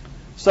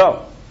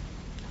 So,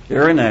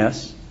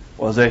 Irenaeus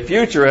was a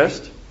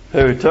futurist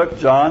who took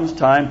John's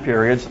time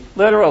periods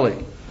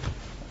literally.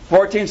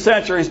 14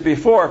 centuries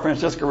before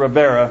Francisco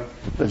Ribera,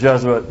 the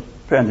Jesuit,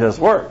 penned his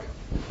work,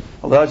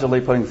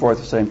 allegedly putting forth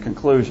the same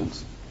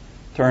conclusions.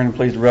 Turn,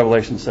 please, to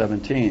Revelation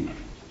 17.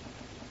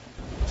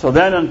 So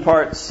then in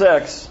part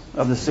 6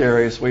 of the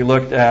series, we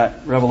looked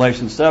at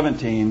Revelation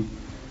 17.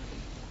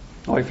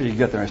 I'll wait for you to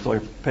get there. I still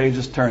have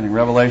pages turning.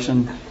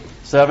 Revelation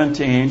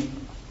 17.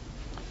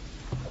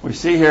 We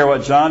see here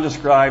what John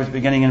describes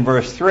beginning in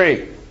verse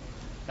 3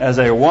 as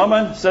a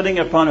woman sitting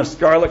upon a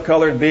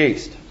scarlet-colored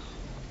beast,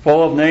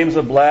 full of names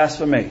of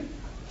blasphemy,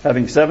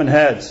 having 7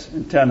 heads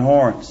and 10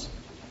 horns.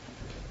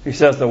 He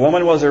says the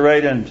woman was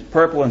arrayed in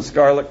purple and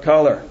scarlet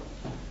color,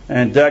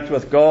 and decked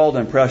with gold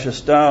and precious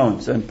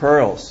stones and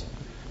pearls,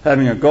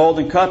 having a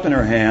golden cup in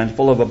her hand,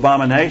 full of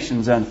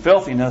abominations and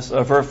filthiness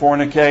of her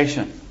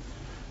fornication.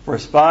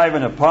 Verse 5,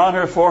 And upon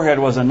her forehead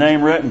was a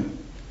name written,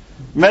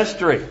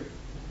 Mystery,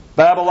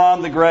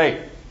 Babylon the Great,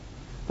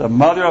 the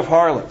mother of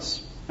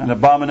harlots and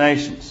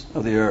abominations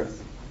of the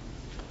earth.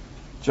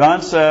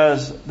 John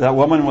says that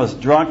woman was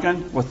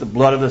drunken with the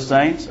blood of the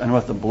saints and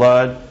with the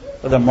blood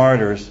of the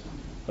martyrs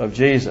of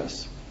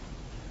Jesus.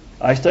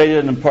 I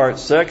stated in part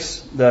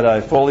 6 that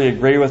I fully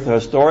agree with the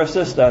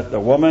historicists that the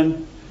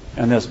woman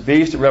and this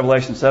beast of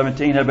Revelation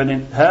 17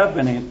 have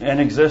been in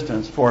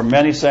existence for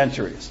many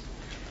centuries.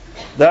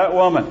 That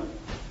woman,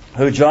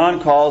 who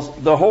John calls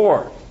the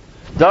whore,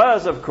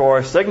 does, of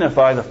course,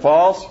 signify the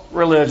false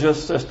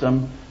religious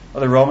system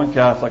of the Roman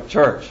Catholic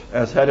Church,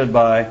 as headed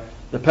by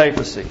the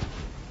papacy.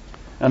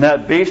 And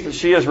that beast that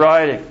she is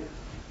riding,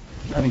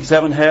 having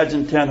 7 heads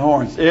and 10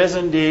 horns, is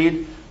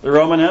indeed the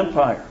Roman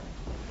Empire,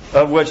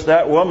 of which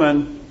that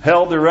woman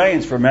held the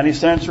reins for many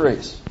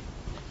centuries.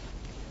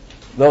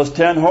 Those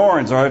 10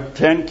 horns are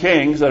 10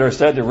 kings that are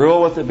said to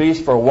rule with the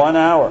beast for 1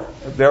 hour,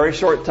 a very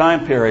short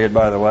time period,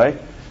 by the way,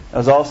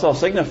 as also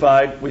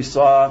signified, we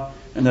saw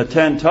in the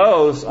 10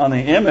 toes on the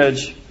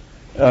image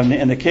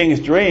in the king's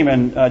dream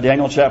in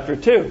Daniel chapter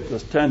 2.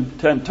 Those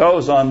 10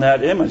 toes on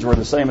that image were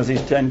the same as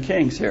these 10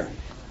 kings here.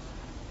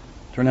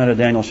 Turn out to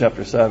Daniel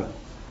chapter 7.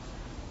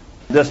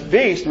 This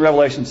beast in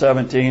Revelation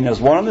 17 is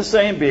one and the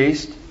same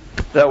beast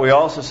that we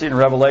also see in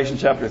Revelation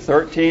chapter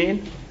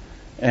 13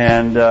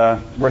 and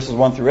verses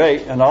 1 through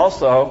 8, and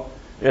also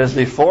is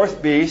the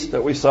 4th beast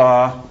that we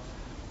saw,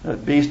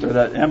 that beast or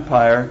that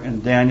empire,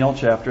 in Daniel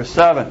chapter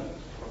 7,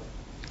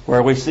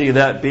 where we see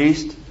that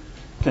beast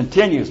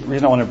continues. The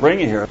reason I want to bring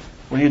you here,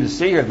 we need to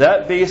see here,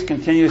 that beast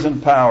continues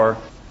in power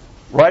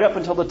right up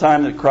until the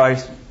time that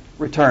Christ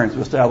returns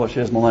to establish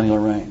his millennial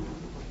reign.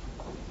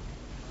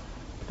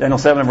 Daniel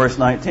 7 verse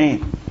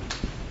 19.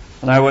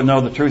 And I would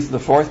know the truth of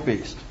the 4th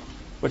beast,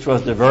 which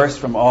was diverse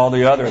from all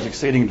the others,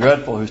 exceeding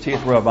dreadful, whose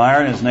teeth were of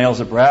iron, and his nails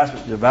of brass,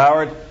 which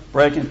devoured,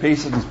 brake in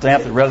pieces, and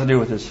stamped the residue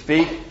with his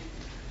feet.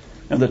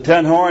 And the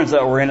 10 horns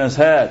that were in his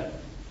head,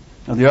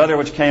 and the other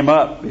which came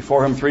up,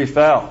 before him 3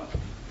 fell.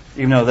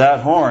 Even though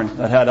that horn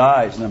that had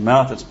eyes, and a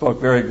mouth that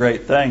spoke very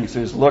great things,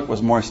 whose look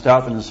was more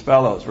stout than his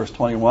fellows. Verse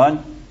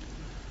 21.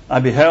 I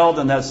beheld,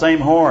 in that same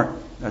horn,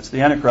 that's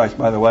the Antichrist,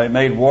 by the way,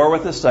 made war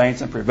with the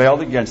saints and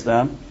prevailed against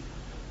them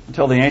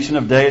until the Ancient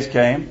of Days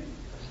came.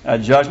 A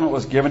judgment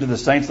was given to the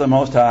saints of the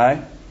Most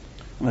High,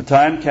 and the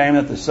time came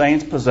that the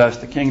saints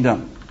possessed the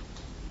kingdom.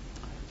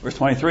 Verse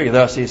 23,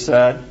 thus he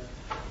said,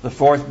 the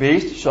 4th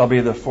beast shall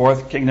be the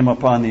 4th kingdom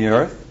upon the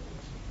earth,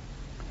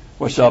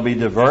 which shall be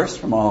diverse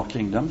from all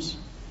kingdoms,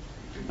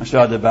 and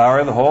shall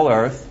devour the whole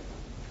earth,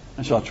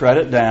 and shall tread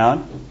it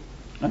down,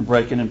 and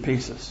break it in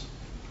pieces.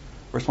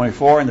 Verse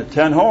 24, and the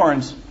 10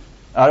 horns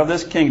out of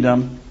this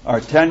kingdom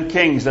are 10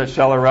 kings that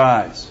shall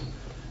arise.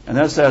 And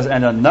then it says,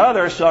 and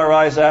another shall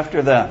arise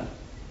after them,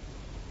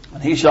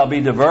 and he shall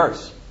be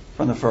diverse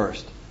from the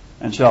first,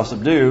 and shall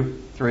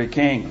subdue 3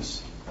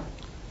 kings.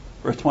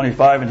 Verse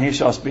 25, and he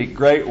shall speak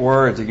great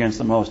words against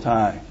the Most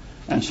High,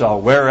 and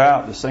shall wear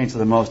out the saints of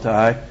the Most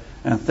High,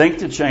 and think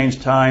to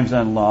change times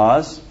and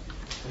laws.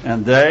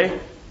 And they,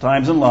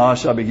 times and laws,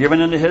 shall be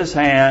given into his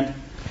hand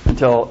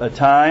until a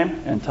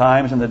time and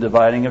times and the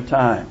dividing of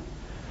time.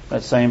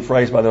 That same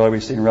phrase, by the way, we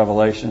see in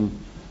Revelation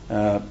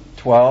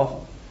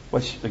 12,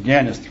 which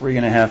again is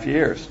 3.5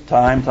 years.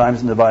 Time, times,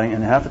 and dividing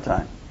in half the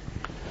time.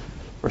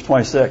 Verse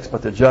 26,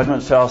 but the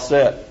judgment shall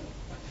sit,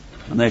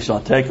 and they shall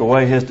take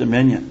away his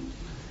dominion,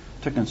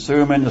 to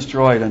consume and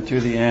destroy it unto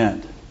the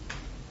end.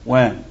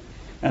 When?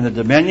 And the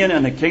dominion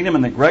and the kingdom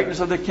and the greatness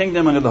of the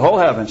kingdom under the whole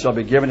heaven shall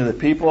be given to the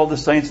people of the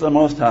saints of the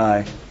Most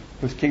High,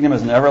 whose kingdom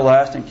is an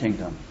everlasting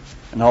kingdom,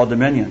 and all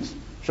dominions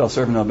shall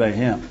serve and obey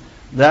him.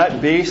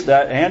 That beast,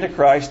 that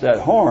Antichrist, that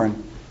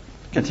horn,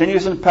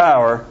 continues in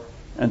power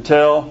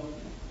until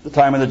the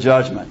time of the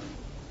judgment.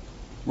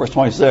 Verse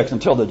 26,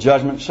 until the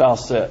judgment shall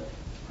sit,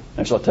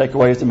 and shall take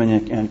away his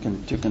dominion,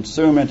 and to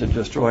consume and to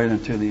destroy it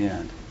unto the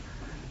end.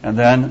 And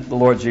then the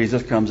Lord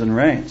Jesus comes and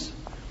reigns,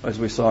 as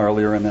we saw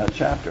earlier in that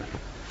chapter.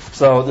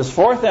 So this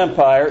 4th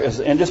empire is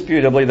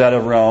indisputably that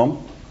of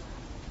Rome.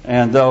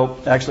 And though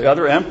actually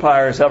other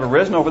empires have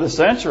arisen over the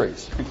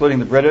centuries, including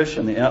the British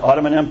and the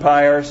Ottoman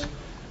empires,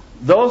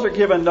 those are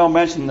given no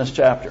mention in this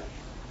chapter.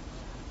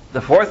 The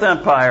 4th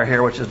empire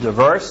here, which is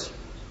diverse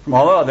from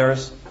all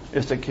others,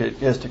 is to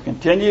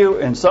continue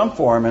in some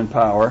form in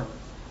power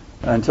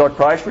until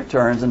Christ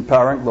returns in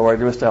power and glory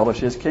to establish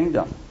his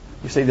kingdom.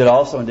 We see that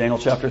also in Daniel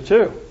chapter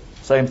 2.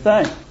 Same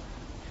thing.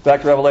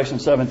 Back to Revelation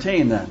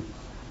 17 then.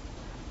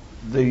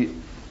 The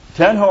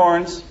 10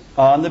 horns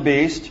on the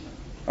beast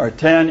are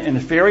 10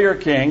 inferior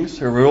kings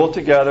who rule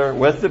together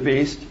with the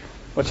beast,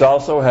 which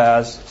also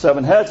has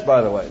 7 heads,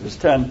 by the way. There's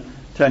 10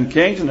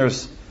 kings and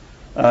there's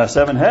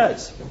 7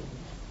 heads.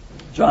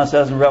 John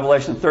says in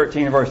Revelation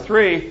 13 verse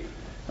 3,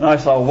 and I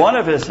saw one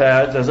of his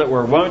heads as it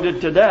were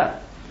wounded to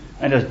death,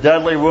 and his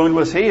deadly wound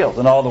was healed,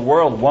 and all the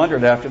world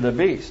wondered after the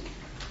beast.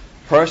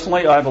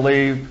 Personally, I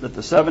believe that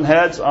the 7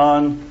 heads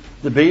on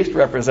the beast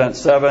represent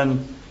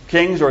 7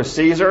 kings or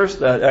Caesars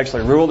that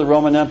actually ruled the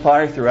Roman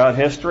Empire throughout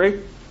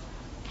history.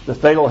 The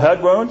fatal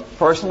head wound,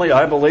 personally,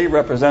 I believe,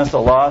 represents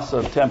the loss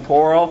of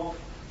temporal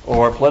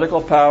or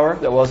political power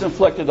that was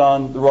inflicted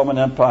on the Roman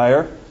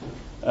Empire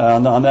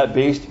on that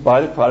beast by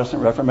the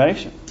Protestant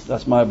Reformation.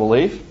 That's my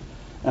belief.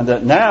 And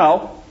that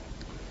now,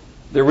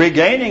 the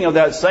regaining of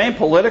that same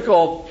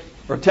political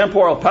or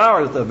temporal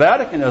power that the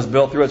Vatican has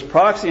built through its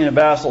proxy and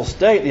vassal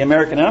state, the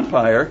American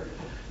Empire,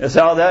 is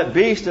how that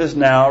beast is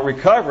now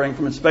recovering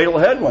from its fatal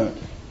head wound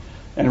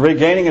and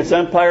regaining its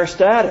empire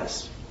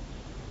status,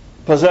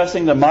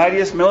 possessing the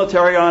mightiest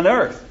military on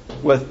earth,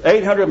 with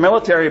 800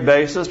 military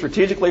bases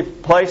strategically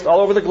placed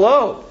all over the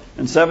globe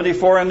in 70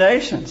 foreign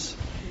nations,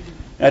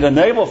 and a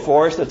naval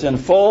force that's in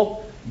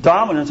full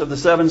dominance of the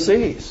seven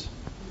seas.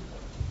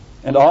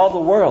 And all the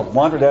world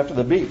wandered after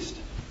the beast,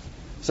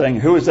 saying,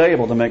 who is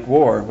able to make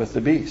war with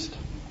the beast?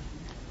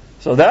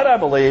 So that, I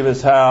believe,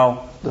 is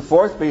how the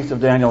fourth beast of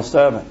Daniel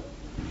 7,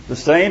 the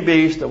same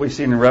beast that we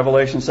see in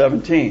Revelation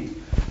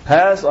 17,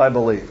 has, I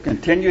believe,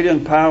 continued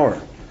in power,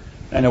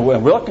 and it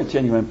will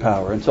continue in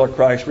power until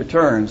Christ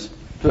returns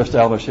to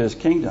establish his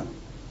kingdom.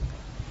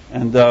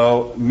 And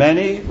though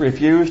many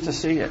refuse to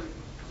see it,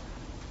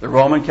 the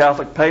Roman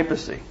Catholic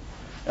papacy,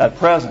 at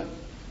present,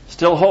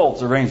 still holds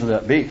the reins of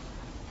that beast.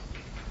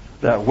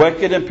 That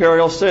wicked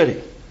imperial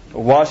city,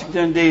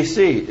 Washington,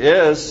 D.C.,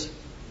 is,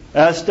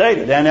 as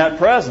stated, and at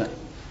present,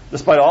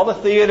 despite all the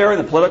theater and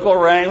the political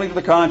wrangling to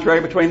the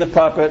contrary between the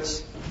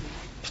puppets,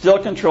 still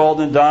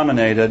controlled and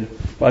dominated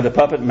by the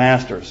puppet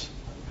masters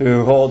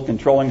who hold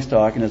controlling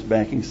stock in its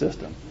banking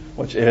system,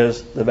 which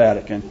is the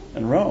Vatican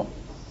and Rome.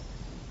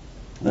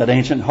 That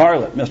ancient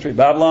harlot, Mystery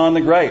Babylon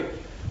the Great,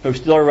 who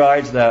still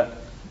rides that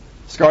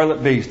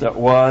scarlet beast that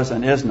was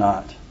and is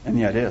not, and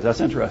yet is. That's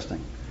interesting.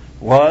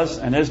 Was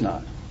and is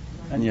not,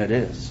 and yet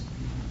is.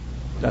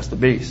 That's the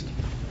beast.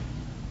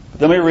 But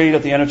then we read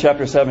at the end of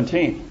chapter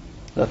 17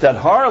 that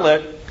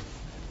harlot,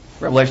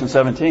 Revelation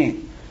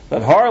 17,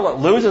 that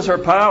harlot loses her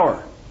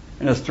power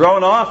and is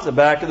thrown off the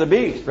back of the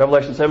beast.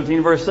 Revelation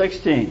 17, verse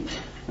 16.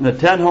 And the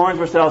 10 horns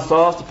which thou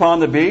sawest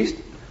upon the beast,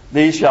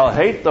 these shall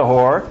hate the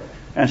whore,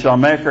 and shall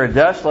make her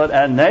desolate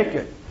and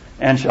naked,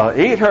 and shall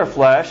eat her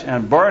flesh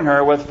and burn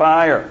her with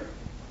fire.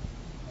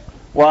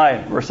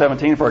 Why? Verse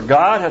 17, for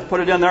God hath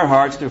put it in their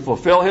hearts to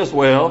fulfill his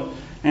will,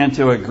 and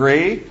to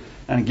agree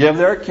and give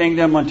their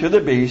kingdom unto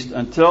the beast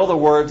until the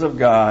words of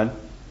God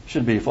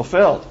should be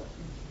fulfilled.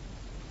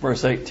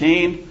 Verse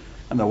 18,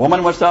 and the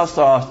woman which thou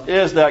sawest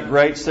is that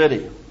great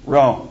city,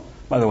 Rome,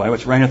 by the way,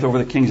 which reigneth over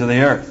the kings of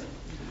the earth.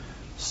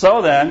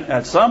 So then,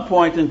 at some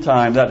point in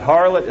time, that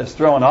harlot is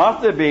thrown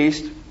off the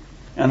beast,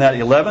 and that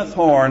 11th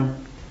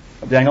horn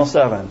of Daniel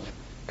 7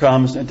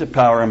 comes into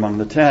power among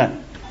the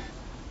 10.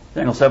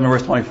 Daniel 7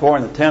 verse 24,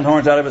 and the 10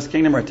 horns out of his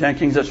kingdom are 10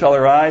 kings that shall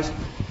arise,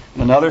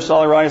 and another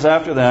shall arise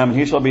after them, and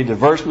he shall be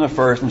diverse from the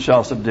first, and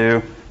shall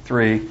subdue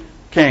 3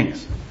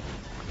 kings.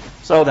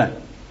 So then,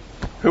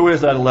 who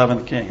is that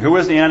 11th king? Who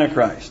is the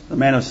Antichrist, the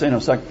man of sin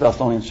of 2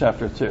 Thessalonians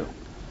chapter 2?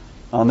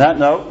 On that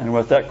note, and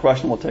with that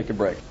question, we'll take a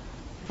break.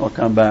 We'll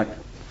come back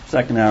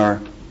second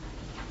hour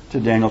to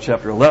Daniel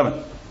chapter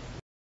 11.